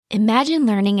Imagine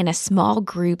learning in a small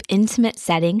group, intimate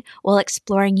setting while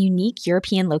exploring unique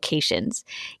European locations.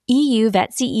 EU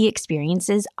Vet CE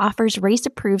Experiences offers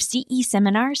race-approved CE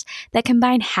seminars that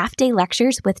combine half-day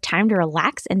lectures with time to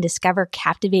relax and discover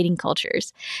captivating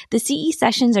cultures. The CE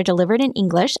sessions are delivered in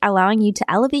English, allowing you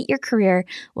to elevate your career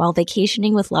while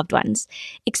vacationing with loved ones.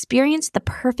 Experience the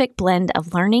perfect blend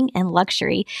of learning and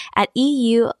luxury at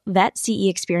EU Vet CE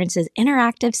Experiences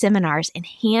interactive seminars in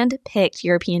hand-picked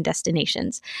European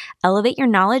destinations. Elevate your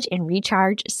knowledge and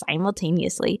recharge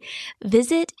simultaneously.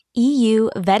 Visit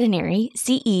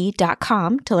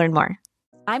euveterinaryce.com to learn more.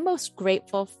 I'm most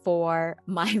grateful for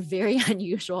my very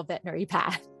unusual veterinary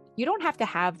path. You don't have to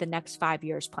have the next 5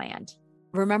 years planned.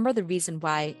 Remember the reason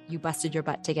why you busted your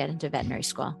butt to get into veterinary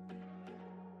school.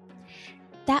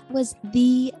 That was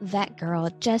the vet girl,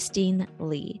 Justine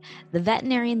Lee, the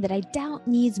veterinarian that I doubt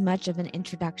needs much of an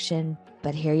introduction,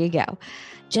 but here you go.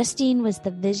 Justine was the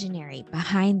visionary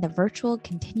behind the virtual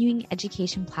continuing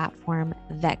education platform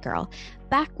VETgirl,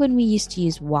 back when we used to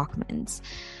use Walkmans.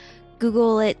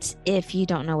 Google it if you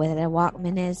don't know what a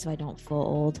Walkman is, so I don't feel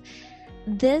old.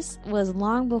 This was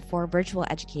long before virtual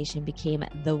education became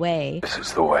the way. This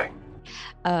is the way.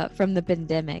 From the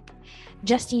pandemic.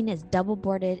 Justine is double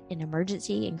boarded in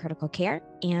emergency and critical care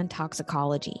and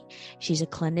toxicology. She's a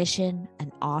clinician,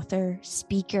 an author,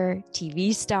 speaker,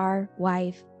 TV star,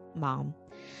 wife, mom.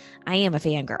 I am a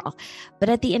fangirl, but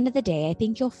at the end of the day, I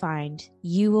think you'll find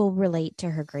you will relate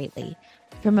to her greatly.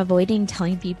 From avoiding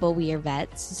telling people we are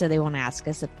vets so they won't ask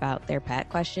us about their pet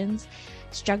questions,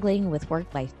 struggling with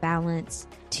work-life balance,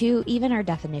 to even our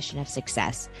definition of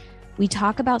success. We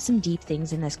talk about some deep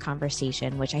things in this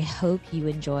conversation, which I hope you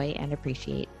enjoy and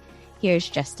appreciate. Here's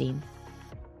Justine.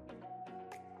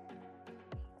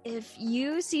 If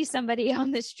you see somebody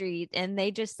on the street and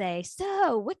they just say,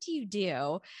 "So, what do you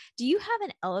do?" Do you have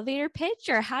an elevator pitch,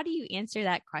 or how do you answer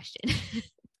that question?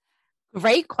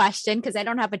 Great question, because I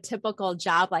don't have a typical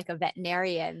job like a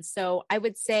veterinarian. So I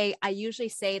would say, I usually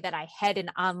say that I head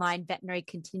an online veterinary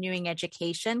continuing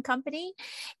education company.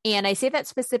 And I say that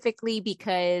specifically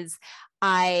because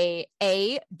I,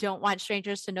 don't want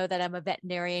strangers to know that I'm a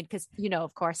veterinarian because,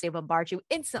 of course, they bombard you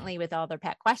instantly with all their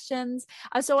pet questions.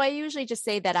 So I usually just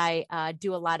say that I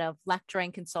do a lot of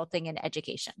lecturing, consulting, and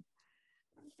education.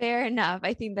 Fair enough.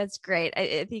 I think that's great.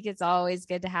 I think it's always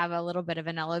good to have a little bit of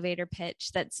an elevator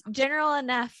pitch that's general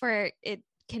enough where it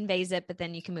conveys it, but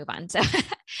then you can move on. So,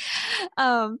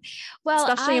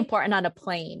 especially important on a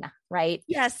plane, right?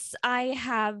 Yes, I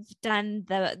have done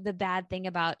the bad thing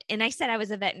about, and I said I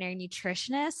was a veterinary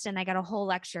nutritionist, and I got a whole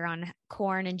lecture on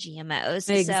corn and GMOs.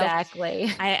 Exactly.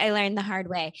 So I learned the hard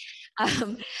way.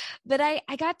 But I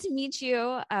got to meet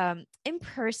you in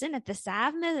person at the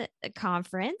SAVMA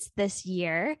conference this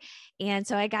year. And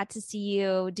so I got to see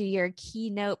you do your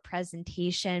keynote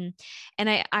presentation.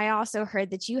 And I also heard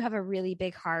that you have a really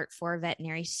big heart for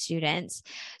veterinary students.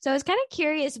 So I was kind of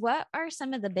curious, what are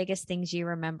some of the biggest things you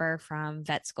remember from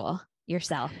vet school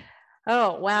yourself?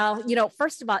 Oh, well,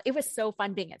 first of all, it was so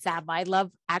fun being at SAVMA. I love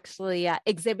actually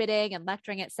exhibiting and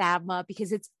lecturing at SAVMA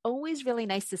because it's always really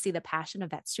nice to see the passion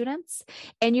of vet students.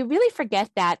 And you really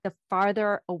forget that the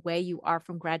farther away you are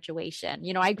from graduation.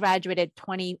 I graduated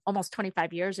almost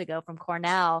 25 years ago from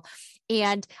Cornell.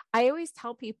 And I always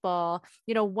tell people,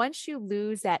 once you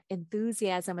lose that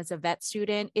enthusiasm as a vet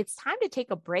student, it's time to take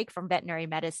a break from veterinary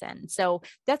medicine. So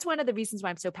that's one of the reasons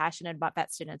why I'm so passionate about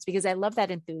vet students, because I love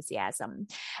that enthusiasm.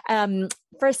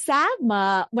 For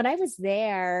SAVMA, when I was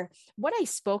there, what I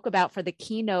spoke about for the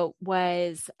keynote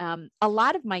was a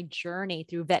lot of my journey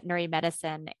through veterinary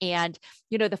medicine. And,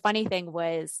 the funny thing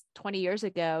was 20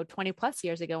 plus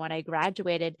years ago, when I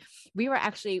graduated, we were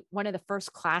actually one of the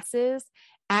first classes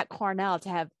at Cornell to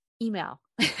have email,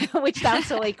 which sounds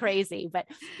totally crazy. But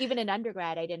even in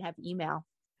undergrad, I didn't have email.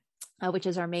 Which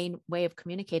is our main way of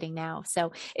communicating now.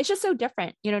 So it's just so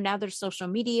different. Now there's social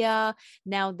media.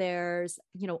 Now there's,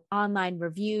 online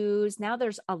reviews. Now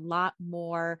there's a lot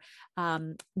more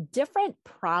different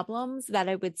problems that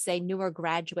I would say newer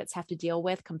graduates have to deal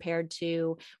with compared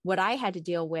to what I had to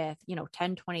deal with,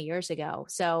 10, 20 years ago.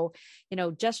 So,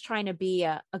 just trying to be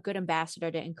a good ambassador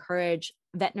to encourage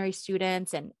veterinary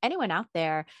students and anyone out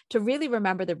there to really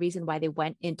remember the reason why they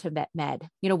went into vet med.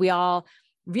 We all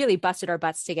really busted our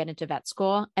butts to get into vet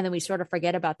school. And then we sort of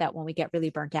forget about that when we get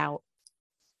really burnt out.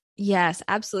 Yes,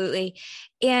 absolutely.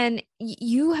 And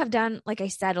you have done, like I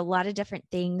said, a lot of different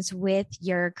things with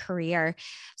your career.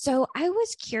 So I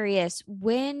was curious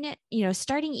when,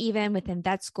 starting even within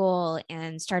vet school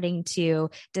and starting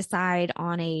to decide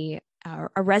on a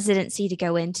residency to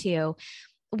go into,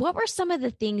 what were some of the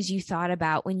things you thought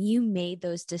about when you made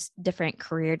those different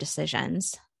career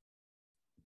decisions?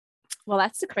 Well,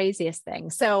 that's the craziest thing.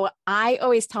 So I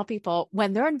always tell people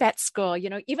when they're in vet school,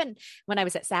 even when I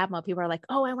was at SAVMA, people are like,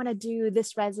 oh, I want to do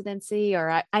this residency,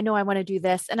 or I know I want to do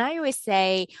this. And I always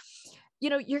say,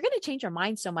 you're going to change your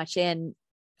mind so much in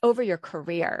over your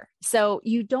career. So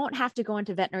you don't have to go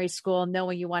into veterinary school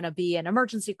knowing you want to be an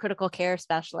emergency critical care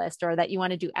specialist or that you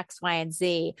want to do X, Y, and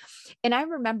Z. And I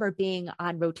remember being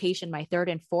on rotation my third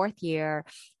and fourth year.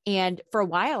 And for a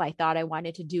while, I thought I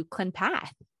wanted to do clin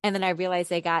path. And then I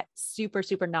realized I got super,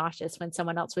 super nauseous when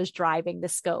someone else was driving the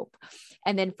scope.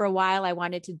 And then for a while, I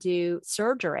wanted to do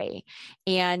surgery.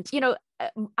 And,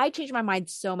 I changed my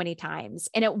mind so many times.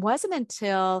 And it wasn't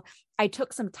until I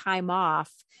took some time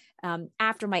off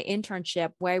after my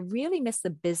internship where I really missed the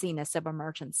busyness of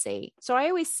emergency. So I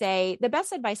always say the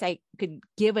best advice I could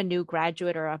give a new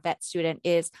graduate or a vet student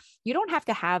is you don't have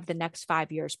to have the next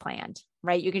 5 years planned,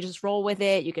 right? You can just roll with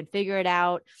it. You can figure it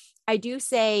out. I do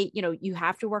say, you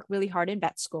have to work really hard in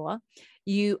vet school.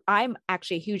 I'm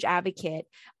actually a huge advocate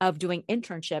of doing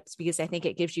internships because I think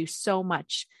it gives you so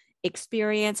much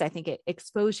experience. I think it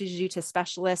exposes you to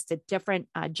specialists, to different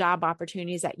job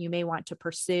opportunities that you may want to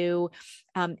pursue.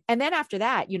 And then after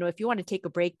that, if you want to take a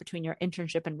break between your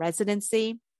internship and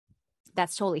residency,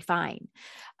 that's totally fine.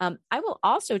 I will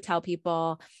also tell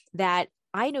people that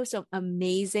I know some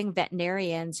amazing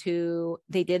veterinarians who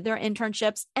they did their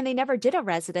internships and they never did a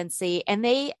residency, and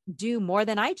they do more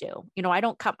than I do. I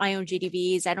don't cut my own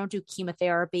GDVs. I don't do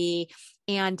chemotherapy.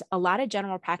 And a lot of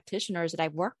general practitioners that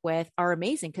I've worked with are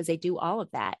amazing because they do all of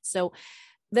that. So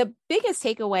the biggest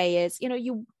takeaway is,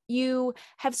 you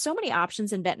have so many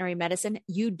options in veterinary medicine.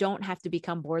 You don't have to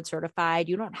become board certified.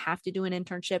 You don't have to do an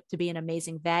internship to be an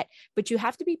amazing vet, but you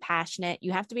have to be passionate.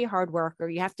 You have to be a hard worker.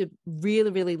 You have to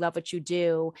really, really love what you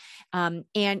do.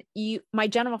 My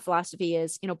general philosophy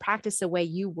is, practice the way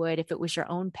you would if it was your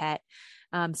own pet.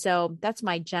 So that's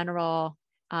my general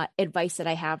advice that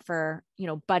I have for,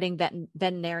 budding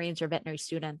veterinarians or veterinary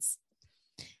students.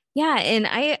 Yeah. And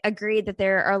I agree that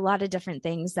there are a lot of different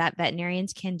things that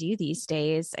veterinarians can do these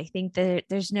days. I think that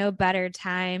there's no better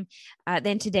time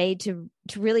than today to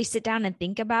really sit down and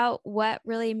think about what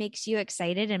really makes you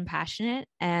excited and passionate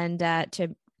and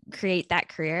to create that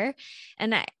career.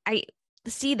 And I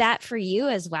see that for you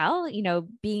as well,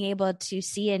 being able to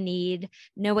see a need,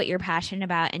 know what you're passionate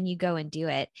about, and you go and do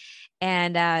it.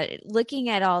 And looking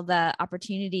at all the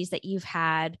opportunities that you've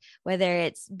had, whether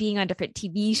it's being on different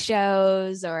TV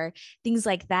shows or things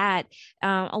like that,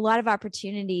 a lot of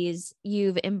opportunities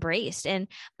you've embraced. And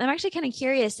I'm actually kind of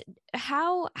curious,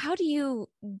 how do you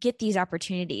get these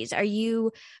opportunities? Are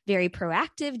you very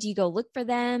proactive? Do you go look for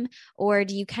them? Or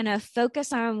do you kind of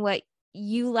focus on what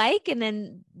you like, and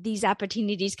then these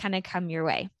opportunities kind of come your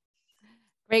way?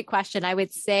 Great question. I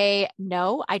would say,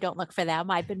 no, I don't look for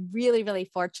them. I've been really, really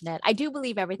fortunate. I do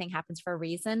believe everything happens for a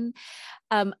reason.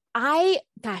 It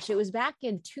was back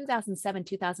in 2007,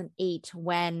 2008,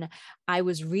 when I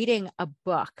was reading a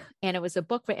book, and it was a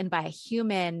book written by a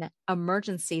human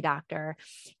emergency doctor.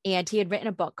 And he had written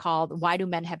a book called Why Do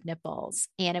Men Have Nipples?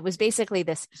 And it was basically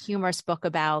this humorous book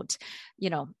about,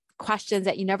 questions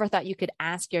that you never thought you could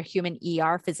ask your human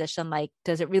ER physician, like,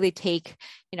 does it really take,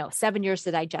 7 years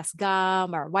to digest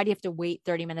gum? Or why do you have to wait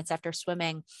 30 minutes after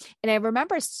swimming? And I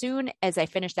remember as soon as I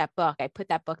finished that book, I put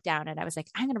that book down and I was like,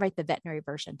 I'm going to write the veterinary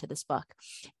version to this book.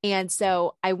 And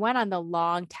so I went on the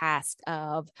long task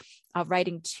of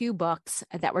writing 2 books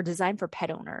that were designed for pet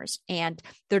owners, and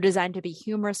they're designed to be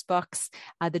humorous books.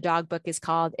 The dog book is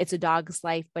called It's a Dog's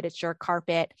Life, but It's Your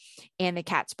Carpet. And the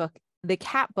cat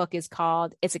book is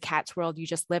called It's a Cat's World, You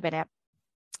Just Live in It.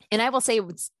 And I will say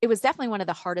it was definitely one of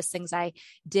the hardest things I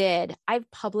did. I've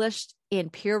published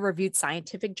in peer-reviewed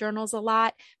scientific journals a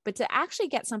lot, but to actually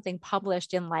get something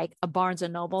published in like a Barnes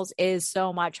and Nobles is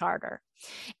so much harder.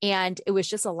 And it was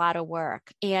just a lot of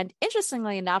work. And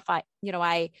interestingly enough, I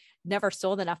never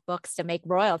sold enough books to make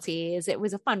royalties. It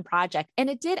was a fun project, and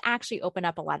it did actually open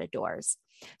up a lot of doors.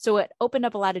 So it opened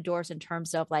up a lot of doors in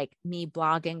terms of like me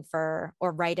blogging for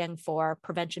or writing for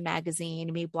Prevention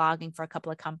Magazine, me blogging for a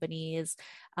couple of companies.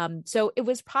 So it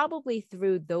was probably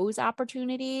through those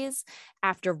opportunities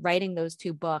after writing those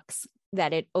 2 books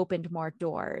that it opened more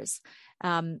doors.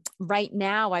 Right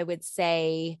now, I would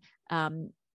say, I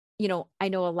know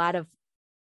a lot of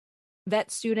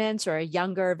vet students or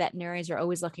younger veterinarians are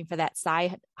always looking for that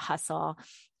side hustle.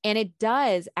 And it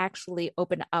does actually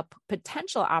open up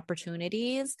potential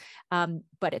opportunities,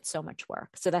 but it's so much work.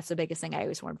 So that's the biggest thing I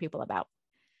always warn people about.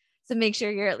 So make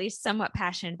sure you're at least somewhat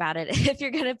passionate about it if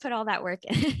you're going to put all that work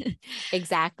in.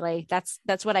 Exactly. That's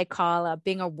what I call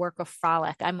being a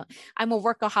workaholic. I'm a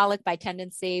workaholic by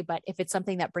tendency, but if it's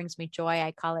something that brings me joy,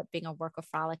 I call it being a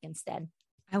workaholic instead.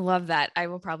 I love that. I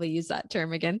will probably use that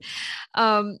term again.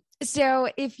 So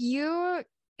if you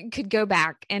could go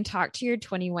back and talk to your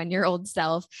 21-year-old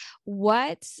self,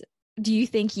 what do you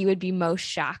think you would be most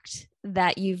shocked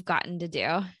that you've gotten to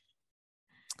do?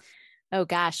 Oh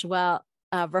gosh. Well,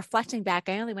 reflecting back,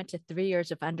 I only went to 3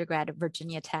 years of undergrad at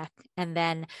Virginia Tech. And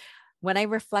then when I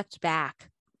reflect back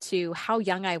to how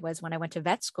young I was when I went to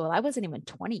vet school, I wasn't even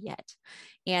 20 yet.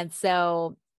 And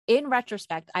so in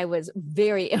retrospect, I was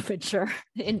very immature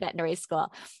in veterinary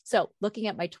school. So looking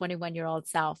at my 21-year-old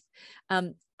self,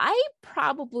 I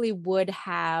probably would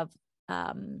have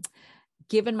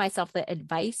given myself the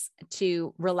advice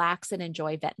to relax and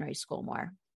enjoy veterinary school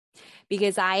more,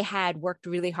 because I had worked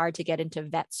really hard to get into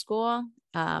vet school.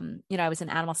 I was an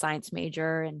animal science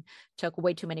major and took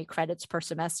way too many credits per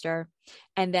semester.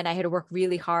 And then I had to work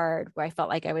really hard where I felt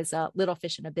like I was a little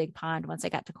fish in a big pond once I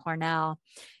got to Cornell.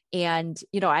 And,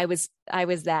 I was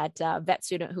that vet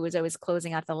student who was always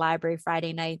closing out the library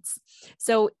Friday nights.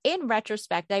 So in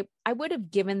retrospect, I would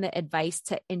have given the advice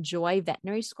to enjoy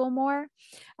veterinary school more.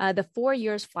 The 4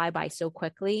 years fly by so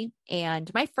quickly.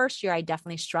 And my first year, I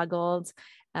definitely struggled.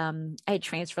 I had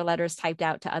transfer letters typed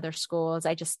out to other schools.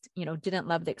 I just, didn't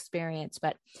love the experience,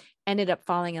 but ended up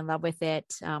falling in love with it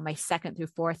my second through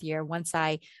fourth year, once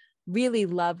I really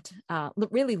learned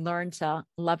to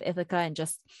love Ithaca and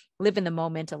just live in the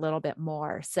moment a little bit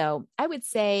more. So I would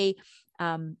say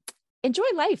enjoy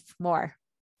life more.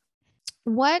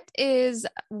 What is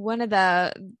one of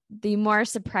the more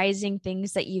surprising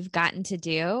things that you've gotten to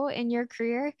do in your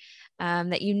career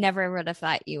that you never would have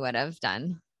thought you would have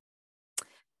done?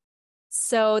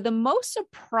 So the most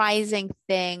surprising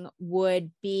thing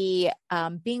would be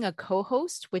being a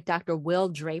co-host with Dr. Will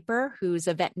Draper, who's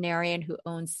a veterinarian who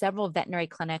owns several veterinary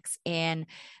clinics in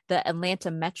the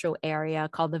Atlanta metro area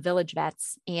called the Village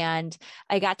Vets. And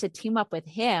I got to team up with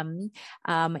him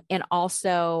and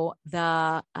also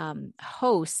the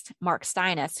host, Mark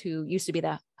Steinis, who used to be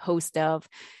the host of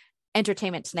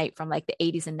Entertainment Tonight from like the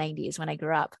 80s and 90s when I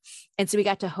grew up. And so we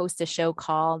got to host a show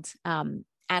called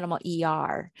Animal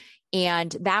ER.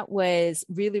 And that was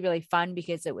really, really fun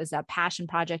because it was a passion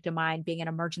project of mine, being an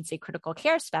emergency critical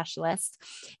care specialist.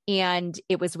 And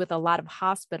it was with a lot of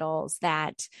hospitals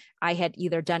that I had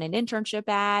either done an internship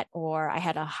at, or I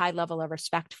had a high level of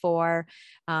respect for.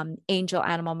 Angel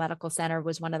Animal Medical Center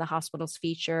was one of the hospitals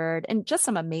featured, and just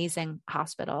some amazing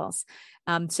hospitals.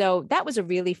 So that was a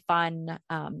really fun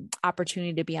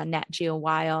opportunity to be on Nat Geo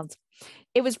Wild.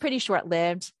 It was pretty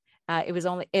short-lived.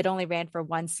 It only ran for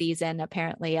one season.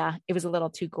 Apparently, it was a little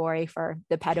too gory for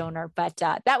the pet owner, but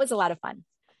that was a lot of fun.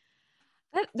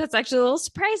 That's actually a little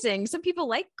surprising. Some people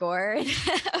like gore,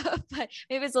 but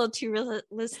maybe it's a little too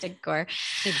realistic gore.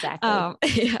 Exactly.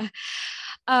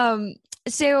 Yeah.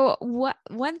 So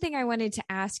one thing I wanted to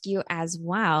ask you as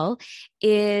well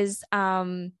is,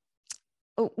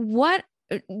 what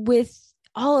with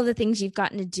all of the things you've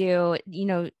gotten to do,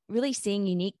 really seeing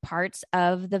unique parts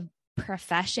of the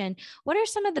profession, what are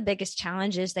some of the biggest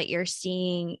challenges that you're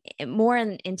seeing more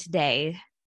in today?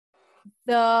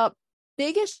 The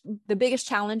biggest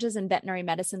challenges in veterinary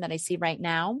medicine that I see right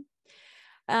now,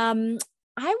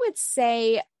 I would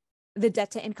say the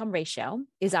debt to income ratio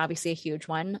is obviously a huge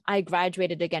one. I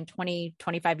graduated again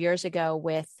 25 years ago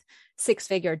with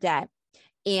 6-figure debt,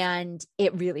 and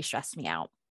it really stressed me out.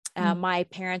 My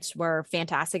parents were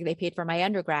fantastic. They paid for my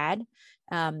undergrad.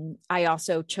 I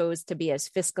also chose to be as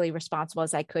fiscally responsible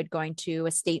as I could, going to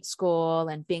a state school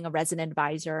and being a resident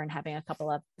advisor and having a couple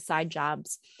of side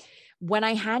jobs. When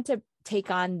I had to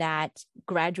take on that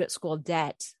graduate school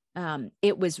debt,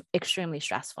 it was extremely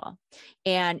stressful,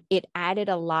 and it added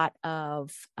a lot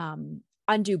of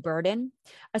undue burden,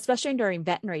 especially during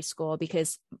veterinary school,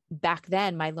 because back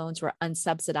then my loans were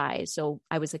unsubsidized. So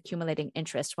I was accumulating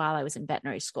interest while I was in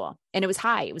veterinary school, and it was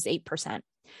high. It was 8%.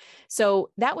 So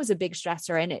that was a big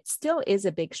stressor, and it still is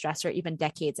a big stressor even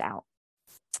decades out.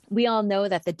 We all know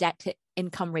that the debt to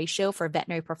income ratio for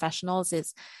veterinary professionals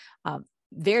is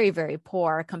very, very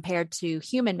poor compared to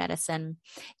human medicine.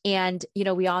 And,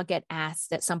 we all get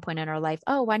asked at some point in our life,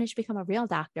 oh, why don't you become a real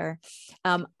doctor?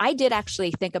 I did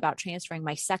actually think about transferring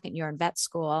my second year in vet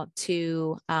school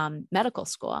to medical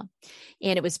school.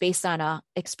 And it was based on a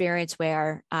experience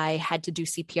where I had to do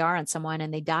CPR on someone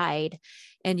and they died.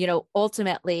 And,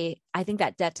 ultimately, I think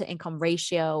that debt to income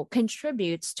ratio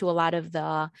contributes to a lot of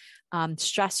the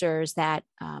stressors that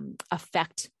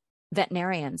affect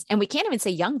veterinarians. And we can't even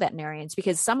say young veterinarians,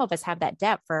 because some of us have that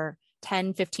debt for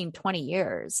 10, 15, 20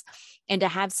 years. And to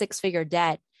have 6-figure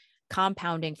debt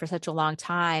compounding for such a long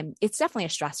time, it's definitely a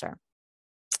stressor.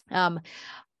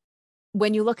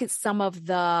 when you look at some of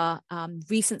the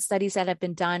recent studies that have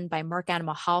been done by Merck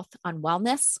Animal Health on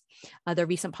wellness, the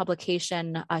recent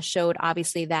publication showed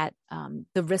obviously that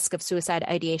the risk of suicide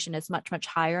ideation is much, much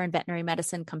higher in veterinary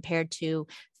medicine compared to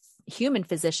human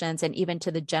physicians and even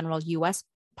to the general US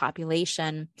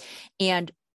population.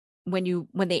 And when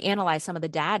they analyzed some of the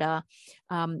data,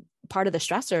 part of the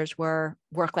stressors were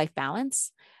work-life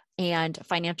balance and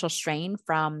financial strain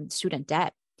from student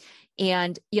debt.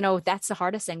 And, that's the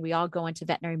hardest thing. We all go into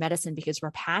veterinary medicine because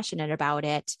we're passionate about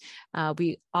it.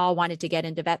 We all wanted to get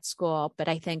into vet school, but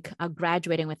I think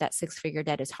graduating with that 6-figure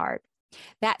debt is hard.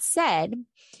 That said,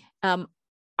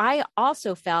 I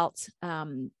also felt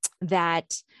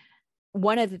that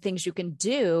one of the things you can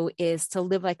do is to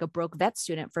live like a broke vet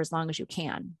student for as long as you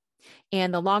can.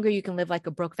 And the longer you can live like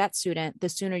a broke vet student, the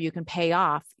sooner you can pay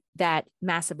off that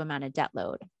massive amount of debt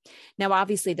load. Now,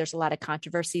 obviously, there's a lot of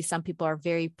controversy. Some people are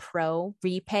very pro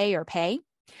repay or pay,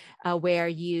 where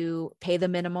you pay the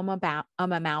minimum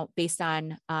amount based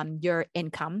on your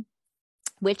income,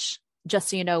 which, just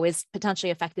so you know, is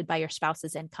potentially affected by your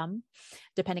spouse's income,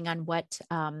 depending on what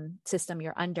system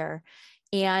you're under.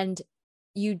 And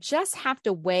you just have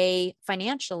to weigh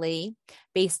financially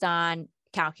based on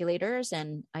calculators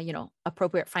and,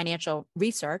 appropriate financial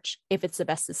research if it's the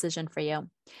best decision for you.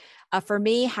 For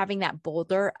me, having that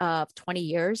boulder of 20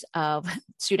 years of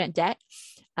student debt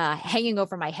hanging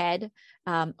over my head,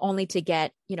 only to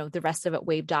get, the rest of it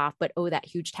waived off, but that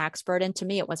huge tax burden, to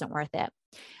me, it wasn't worth it.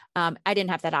 I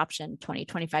didn't have that option 20,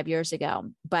 25 years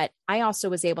ago, but I also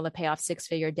was able to pay off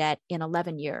 6-figure debt in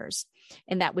 11 years.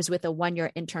 And that was with a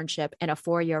 1-year internship and a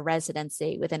 4-year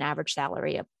residency with an average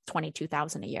salary of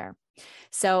 $22,000 a year.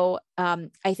 So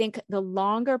I think the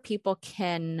longer people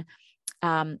can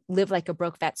live like a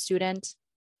broke vet student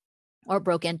or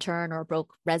broke intern or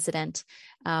broke resident,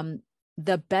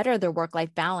 the better their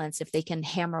work-life balance if they can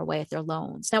hammer away at their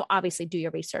loans. Now, obviously, do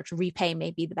your research. Repay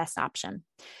may be the best option.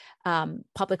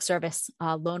 Public service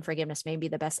loan forgiveness may be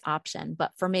the best option.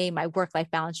 But for me, my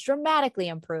work-life balance dramatically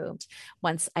improved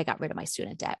once I got rid of my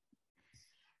student debt.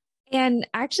 And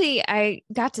actually, I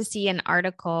got to see an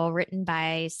article written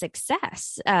by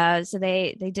Success. So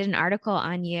they did an article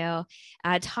on you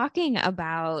talking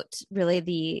about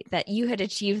really that you had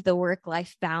achieved the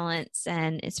work-life balance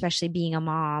and especially being a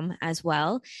mom as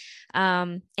well.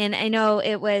 And I know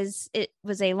it was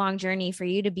a long journey for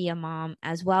you to be a mom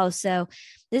as well. So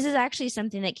this is actually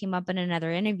something that came up in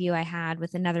another interview I had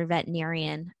with another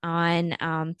veterinarian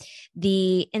on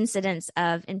the incidence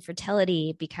of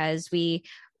infertility, because we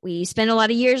spend a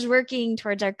lot of years working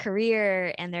towards our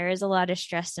career and there is a lot of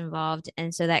stress involved.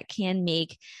 And so that can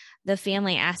make the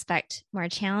family aspect more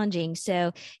challenging.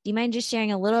 So do you mind just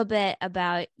sharing a little bit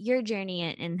about your journey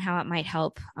and how it might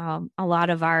help a lot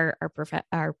of our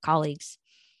colleagues?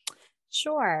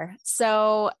 Sure.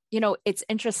 So, it's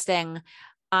interesting.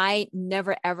 I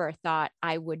never, ever thought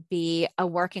I would be a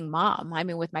working mom. I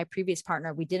mean, with my previous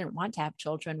partner, we didn't want to have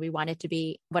children. We wanted to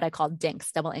be what I call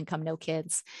DINKs, double income, no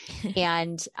kids.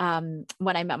 And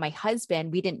when I met my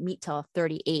husband, we didn't meet till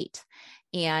 38.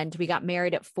 And we got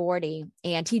married at 40,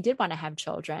 and he did want to have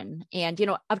children. And,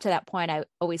 up to that point, I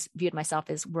always viewed myself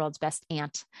as world's best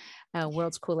aunt,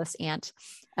 world's coolest aunt.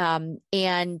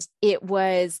 And it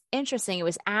was interesting. It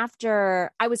was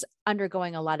after I was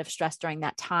undergoing a lot of stress during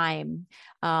that time,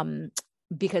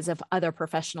 because of other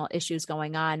professional issues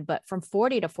going on. But from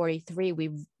 40 to 43,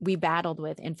 we battled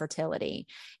with infertility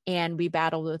and we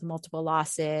battled with multiple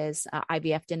losses.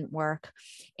 IVF didn't work.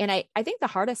 And I think the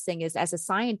hardest thing is, as a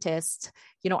scientist,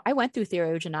 I went through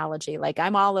theriogenology. Like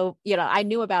I'm all, I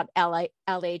knew about LH,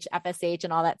 FSH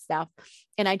and all that stuff.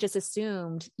 And I just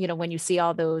assumed, when you see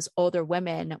all those older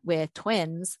women with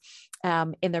twins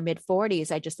in their mid 40s,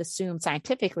 I just assumed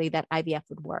scientifically that IVF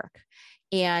would work.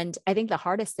 And I think the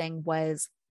hardest thing was,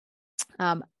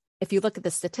 if you look at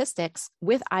the statistics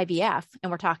with IVF,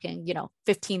 and we're talking,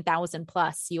 15,000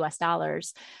 plus US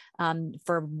dollars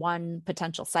for one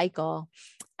potential cycle,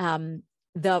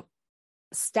 the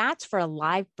stats for a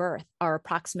live birth are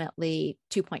approximately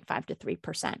 2.5 to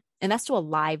 3%. And that's to a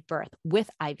live birth with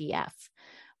IVF.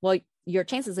 Well, your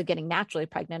chances of getting naturally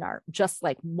pregnant are just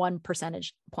like 1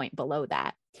 percentage point below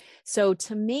that. So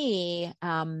to me,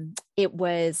 it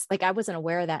was like, I wasn't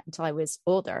aware of that until I was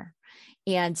older.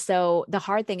 And so the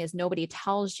hard thing is nobody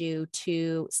tells you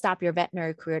to stop your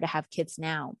veterinary career to have kids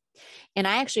now. And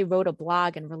I actually wrote a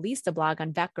blog and released a blog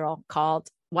on VETgirl called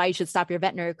Why You Should Stop Your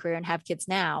Veterinary Career and Have Kids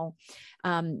Now,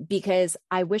 because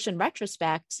I wish in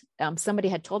retrospect, somebody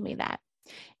had told me that.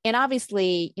 And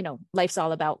obviously, life's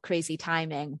all about crazy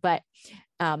timing, but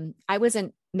I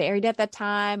wasn't married at that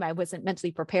time. I wasn't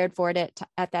mentally prepared for it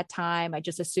at that time. I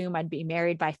just assumed I'd be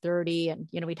married by 30 and,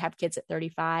 we'd have kids at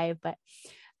 35, but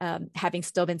having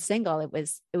still been single, it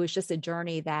was just a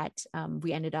journey that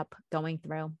we ended up going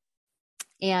through.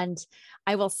 And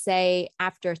I will say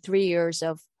after 3 years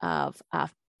of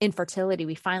infertility,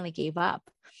 we finally gave up.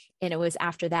 And it was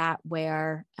after that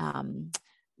where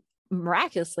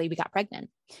miraculously we got pregnant.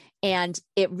 And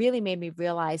it really made me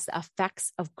realize the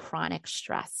effects of chronic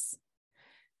stress.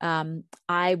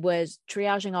 I was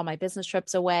triaging all my business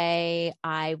trips away.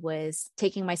 I was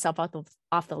taking myself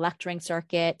off the lecturing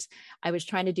circuit. I was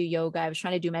trying to do yoga. I was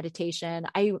trying to do meditation.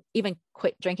 I even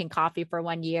quit drinking coffee for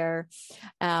 1 year,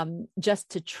 just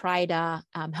to try to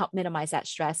help minimize that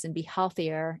stress and be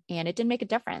healthier. And it didn't make a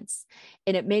difference.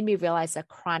 And it made me realize the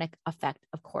chronic effect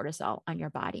of cortisol on your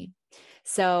body.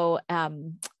 So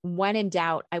when in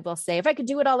doubt, I will say, if I could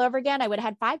do it all over again, I would have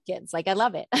had 5 kids. Like, I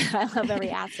love it. I love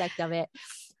every aspect of it.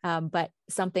 But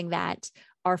something that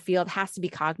our field has to be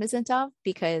cognizant of,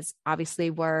 because obviously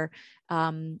we're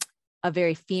a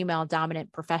very female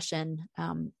dominant profession,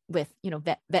 with,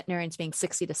 veterinarians being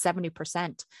 60 to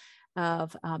 70%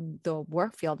 of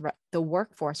the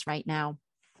workforce right now.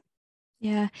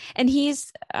 Yeah. And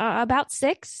he's about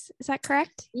 6. Is that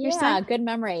correct? Yeah. Good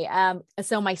memory.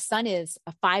 So my son is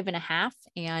 5.5,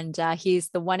 and he's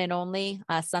the one and only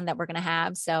son that we're going to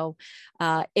have. So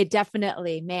it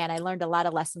definitely, man, I learned a lot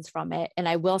of lessons from it. And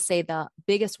I will say the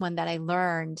biggest one that I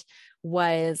learned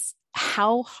was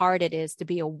how hard it is to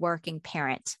be a working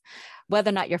parent, whether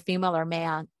or not you're female or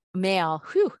male.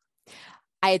 Whew,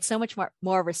 I had so much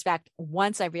more respect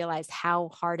once I realized how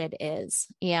hard it is.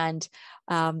 And,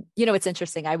 it's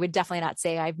interesting. I would definitely not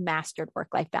say I've mastered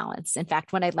work-life balance. In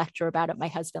fact, when I lecture about it, my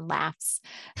husband laughs.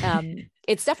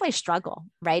 It's definitely a struggle,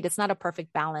 right? It's not a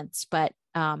perfect balance, but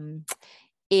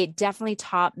it definitely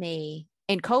taught me,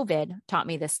 and COVID taught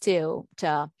me this too,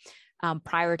 to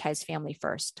prioritize family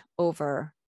first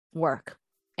over work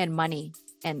and money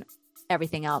and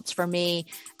everything else. For me,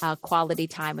 quality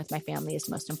time with my family is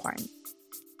most important.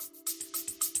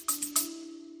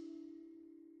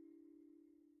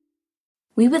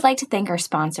 We would like to thank our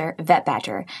sponsor,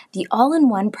 VetBadger, the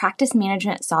all-in-one practice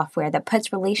management software that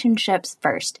puts relationships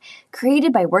first.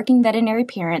 Created by working veterinary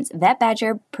parents,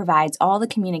 VetBadger provides all the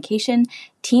communication,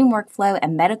 team workflow,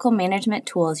 and medical management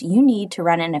tools you need to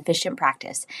run an efficient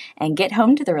practice and get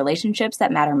home to the relationships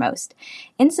that matter most.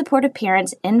 In support of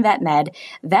parents in vet med,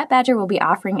 VetBadger will be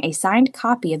offering a signed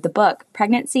copy of the book,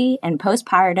 Pregnancy and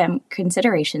Postpartum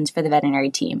Considerations for the Veterinary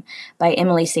Team by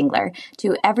Emily Singler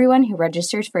to everyone who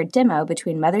registers for a demo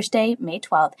between Mother's Day, May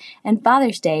 12th, and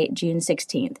Father's Day, June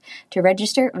 16th. To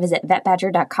register, visit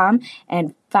vetbadger.com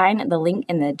and find the link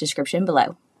in the description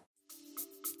below.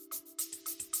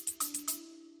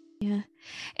 Yeah.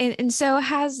 And so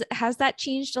has that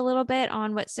changed a little bit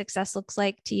on what success looks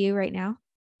like to you right now?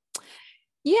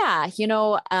 Yeah.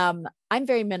 I'm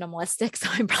very minimalistic, so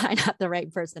I'm probably not the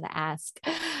right person to ask.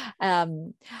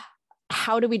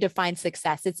 How do we define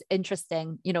success? It's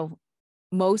interesting.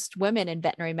 Most women in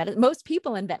veterinary medicine, most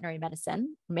people in veterinary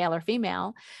medicine, male or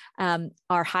female,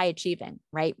 are high achieving,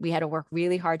 right? We had to work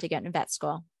really hard to get into vet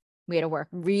school. We had to work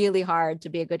really hard to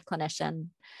be a good clinician.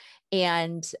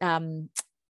 And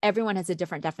everyone has a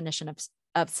different definition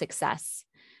of success.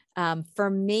 For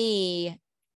me,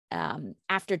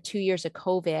 after 2 years of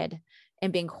COVID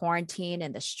and being quarantined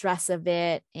and the stress of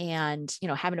it, and,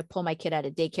 having to pull my kid out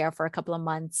of daycare for a couple of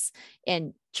months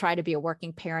and try to be a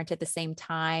working parent at the same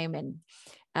time,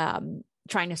 and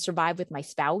trying to survive with my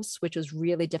spouse, which was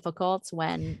really difficult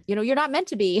when, you're not meant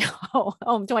to be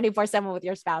home 24/7 with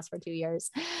your spouse for 2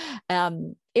 years.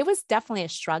 It was definitely a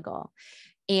struggle.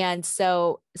 And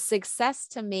so success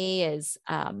to me is,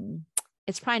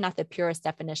 it's probably not the purest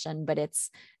definition, but it's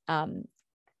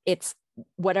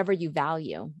whatever you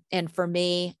value. And for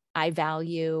me, I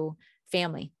value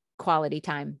family, quality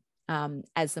time,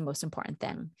 as the most important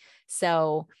thing.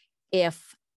 So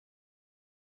if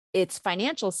it's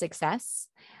financial success,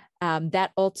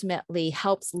 that ultimately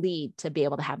helps lead to be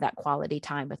able to have that quality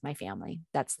time with my family.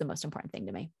 That's the most important thing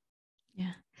to me.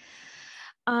 Yeah.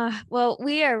 Well,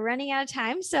 we are running out of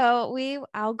time, so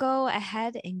I'll go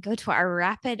ahead and go to our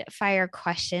rapid fire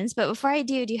questions. But before I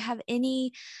do you have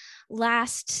any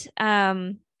last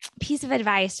piece of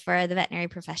advice for the veterinary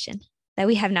profession that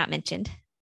we have not mentioned?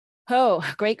 Oh,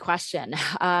 great question.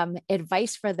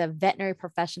 Advice for the veterinary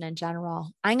profession in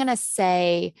general. I'm going to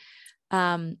say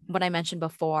what I mentioned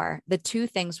before. The 2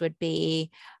 things would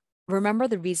be, remember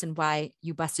the reason why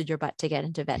you busted your butt to get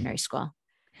into veterinary school.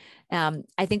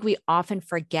 I think we often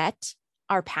forget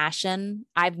our passion.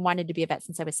 I've wanted to be a vet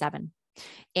since I was 7.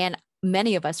 And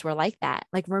many of us were like that.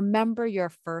 Like, remember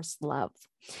your first love,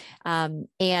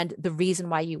 and the reason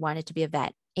why you wanted to be a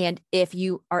vet. And if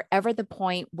you are ever at the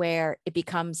point where it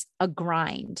becomes a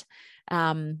grind,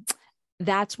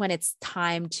 that's when it's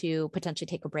time to potentially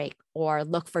take a break or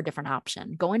look for a different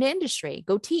option. Go into industry,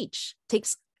 go teach,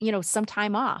 takes, some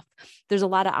time off. There's a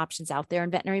lot of options out there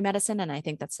in veterinary medicine, and I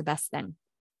think that's the best thing.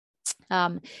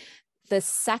 The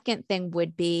second thing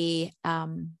would be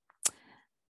to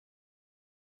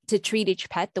treat each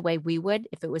pet the way we would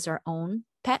if it was our own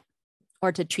pet,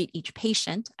 or to treat each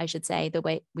patient, I should say, the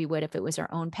way we would if it was our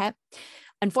own pet.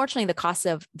 Unfortunately, the cost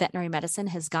of veterinary medicine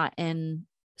has gotten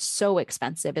so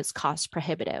expensive, it's cost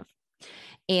prohibitive.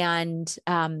 And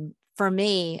for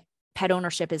me, pet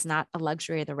ownership is not a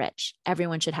luxury of the rich.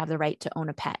 Everyone should have the right to own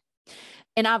a pet.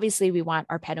 And obviously, we want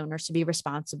our pet owners to be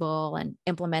responsible and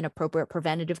implement appropriate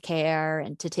preventative care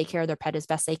and to take care of their pet as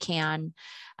best they can.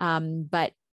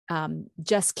 But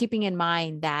just keeping in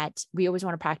mind that we always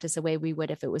want to practice the way we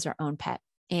would if it was our own pet.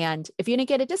 And if you didn't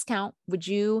get a discount, would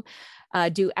you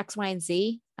do X, Y, and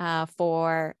Z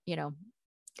for,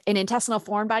 an intestinal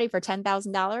foreign body for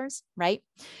 $10,000, right?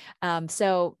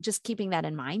 So just keeping that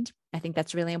in mind, I think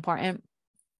that's really important.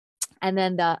 And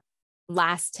then the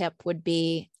last tip would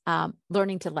be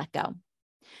learning to let go.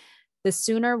 The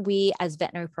sooner we as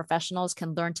veterinary professionals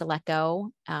can learn to let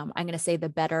go, I'm going to say the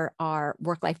better our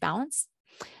work-life balance.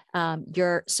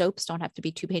 Your soaps don't have to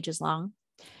be 2 pages long.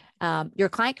 Your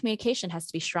client communication has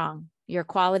to be strong. Your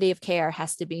quality of care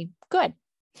has to be good.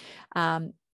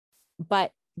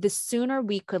 But the sooner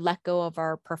we could let go of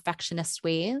our perfectionist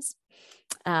ways,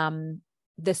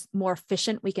 the more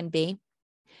efficient we can be.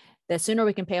 The sooner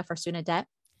we can pay off our student debt,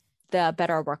 the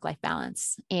better our work-life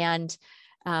balance. And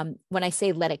when I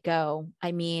say let it go,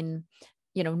 I mean,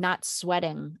 not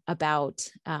sweating about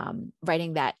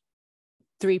writing that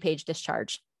 3-page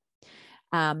discharge,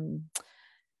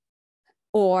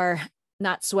 or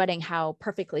not sweating how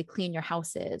perfectly clean your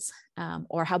house is,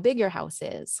 or how big your house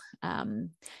is.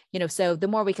 So the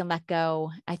more we can let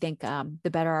go, I think the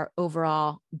better our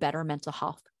overall better mental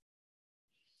health.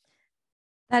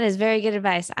 That is very good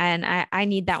advice. And I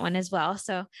need that one as well.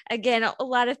 So again, a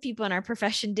lot of people in our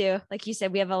profession do. Like you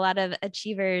said, we have a lot of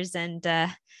achievers and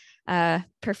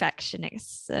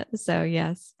perfectionists. So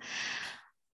yes.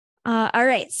 All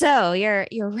right. So your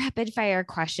rapid fire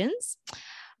questions.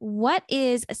 What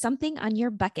is something on your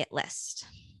bucket list?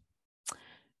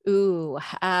 Ooh,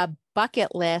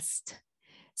 bucket list.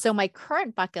 So my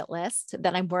current bucket list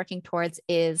that I'm working towards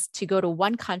is to go to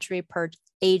one country per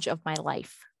age of my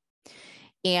life.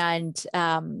 And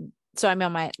so I'm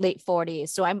in my late 40s.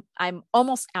 So I'm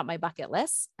almost at my bucket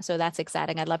list. So that's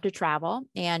exciting. I'd love to travel.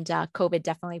 And COVID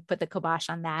definitely put the kibosh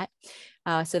on that.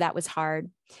 So that was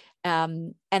hard.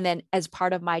 And then as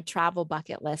part of my travel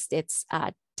bucket list, it's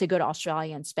to go to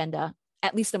Australia and spend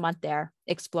at least a month there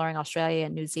exploring Australia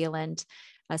and New Zealand.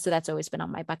 So that's always been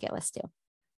on my bucket list too.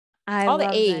 All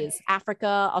the A's, that. Africa,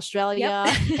 Australia,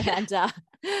 yep.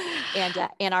 and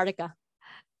Antarctica.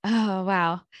 Oh,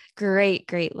 wow.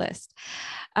 Great list.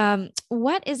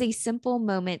 What is a simple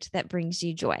moment that brings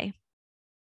you joy?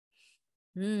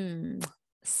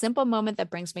 Simple moment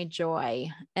that brings me joy.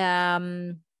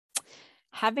 Having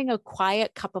a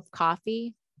quiet cup of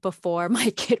coffee before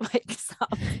my kid wakes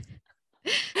up.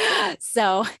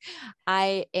 So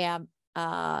I am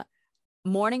a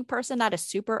morning person, not a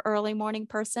super early morning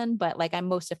person, but like I'm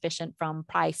most efficient from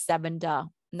probably 7 to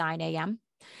 9 a.m.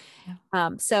 Yeah.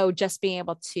 So just being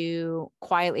able to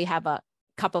quietly have a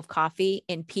cup of coffee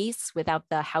in peace without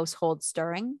the household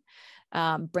stirring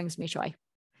brings me joy.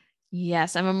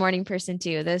 Yes, I'm a morning person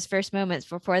too. Those first moments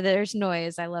before there's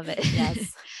noise, I love it.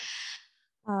 Yes.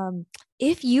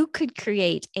 If you could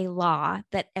create a law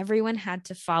that everyone had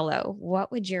to follow,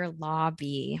 what would your law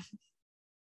be?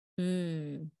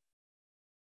 To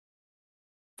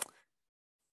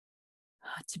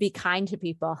be kind to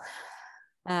people.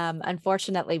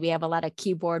 Unfortunately, we have a lot of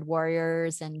keyboard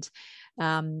warriors, and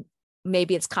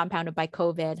maybe it's compounded by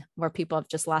COVID, where people have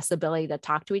just lost the ability to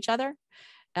talk to each other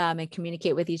and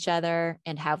communicate with each other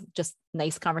and have just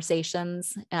nice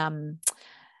conversations.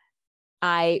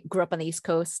 I grew up on the East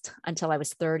Coast until I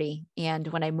was 30. And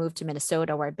when I moved to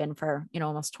Minnesota, where I've been for,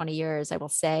 almost 20 years, I will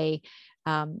say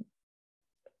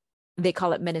they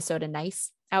call it Minnesota nice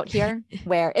out here,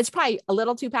 where it's probably a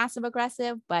little too passive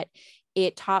aggressive, but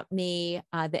it taught me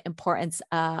the importance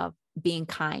of being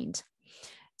kind.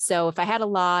 So if I had a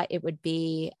law, it would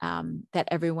be that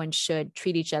everyone should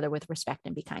treat each other with respect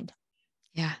and be kind.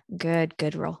 Yeah,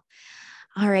 good rule.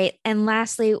 All right. And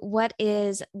lastly, what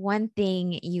is one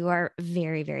thing you are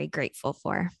very, very grateful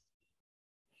for?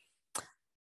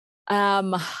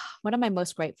 What am I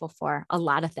most grateful for? A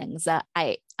lot of things.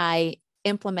 I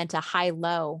implement a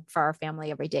high-low for our family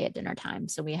every day at dinner time.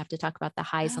 So we have to talk about the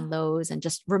highs and lows and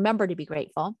just remember to be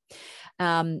grateful.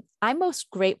 I'm most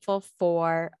grateful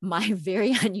for my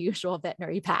very unusual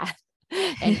veterinary path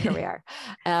and career.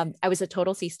 I was a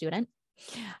total C student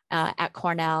at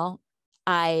Cornell.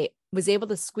 I was able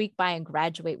to squeak by and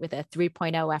graduate with a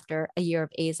 3.0 after a year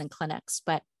of A's in clinics.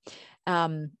 But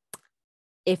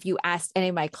if you asked any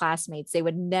of my classmates, they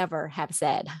would never have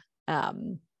said,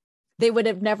 they would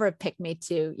have never picked me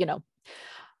to,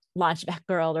 launch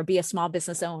VETgirl or be a small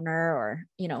business owner or,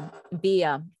 be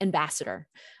an ambassador,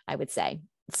 I would say.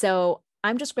 So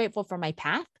I'm just grateful for my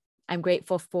path. I'm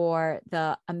grateful for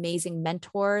the amazing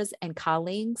mentors and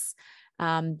colleagues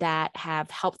that have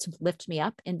helped lift me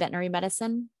up in veterinary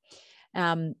medicine.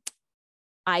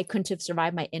 I couldn't have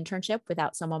survived my internship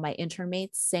without some of my intern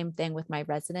mates. Same thing with my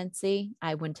residency.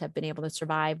 I wouldn't have been able to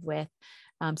survive with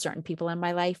certain people in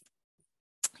my life.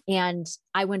 And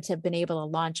I wouldn't have been able to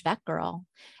launch VETgirl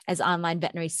as online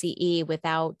veterinary CE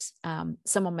without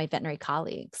some of my veterinary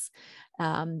colleagues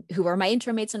who were my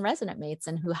intern mates and resident mates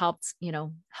and who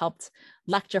helped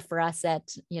lecture for us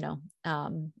at,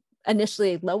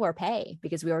 initially lower pay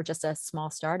because we were just a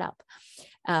small startup.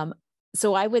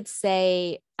 So I would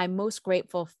say I'm most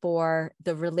grateful for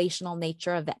the relational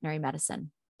nature of veterinary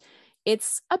medicine.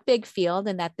 It's a big field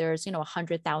in that there's,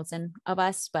 100,000 of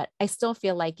us, but I still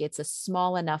feel like it's a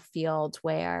small enough field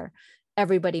where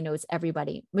everybody knows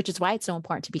everybody, which is why it's so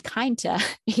important to be kind to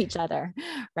each other,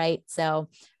 right? So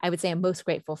I would say I'm most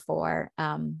grateful for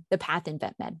the path in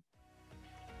vet med.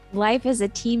 Life is a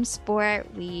team sport.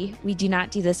 We do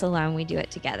not do this alone. We do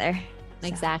it together. So.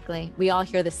 Exactly. We all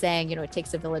hear the saying, it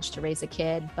takes a village to raise a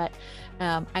kid, but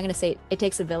I'm going to say it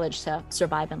takes a village to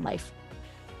survive in life.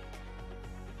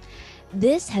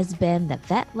 This has been the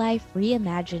Vet Life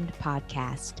Reimagined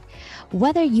podcast.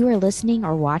 Whether you are listening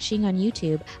or watching on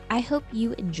YouTube, I hope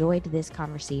you enjoyed this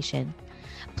conversation.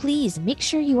 Please make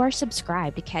sure you are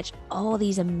subscribed to catch all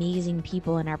these amazing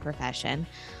people in our profession.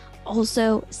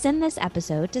 Also, send this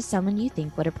episode to someone you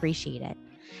think would appreciate it.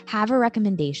 Have a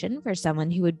recommendation for someone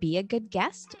who would be a good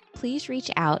guest? Please reach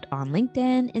out on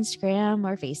LinkedIn, Instagram,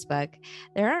 or Facebook.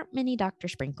 There aren't many Dr.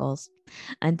 Sprinkles.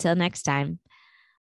 Until next time,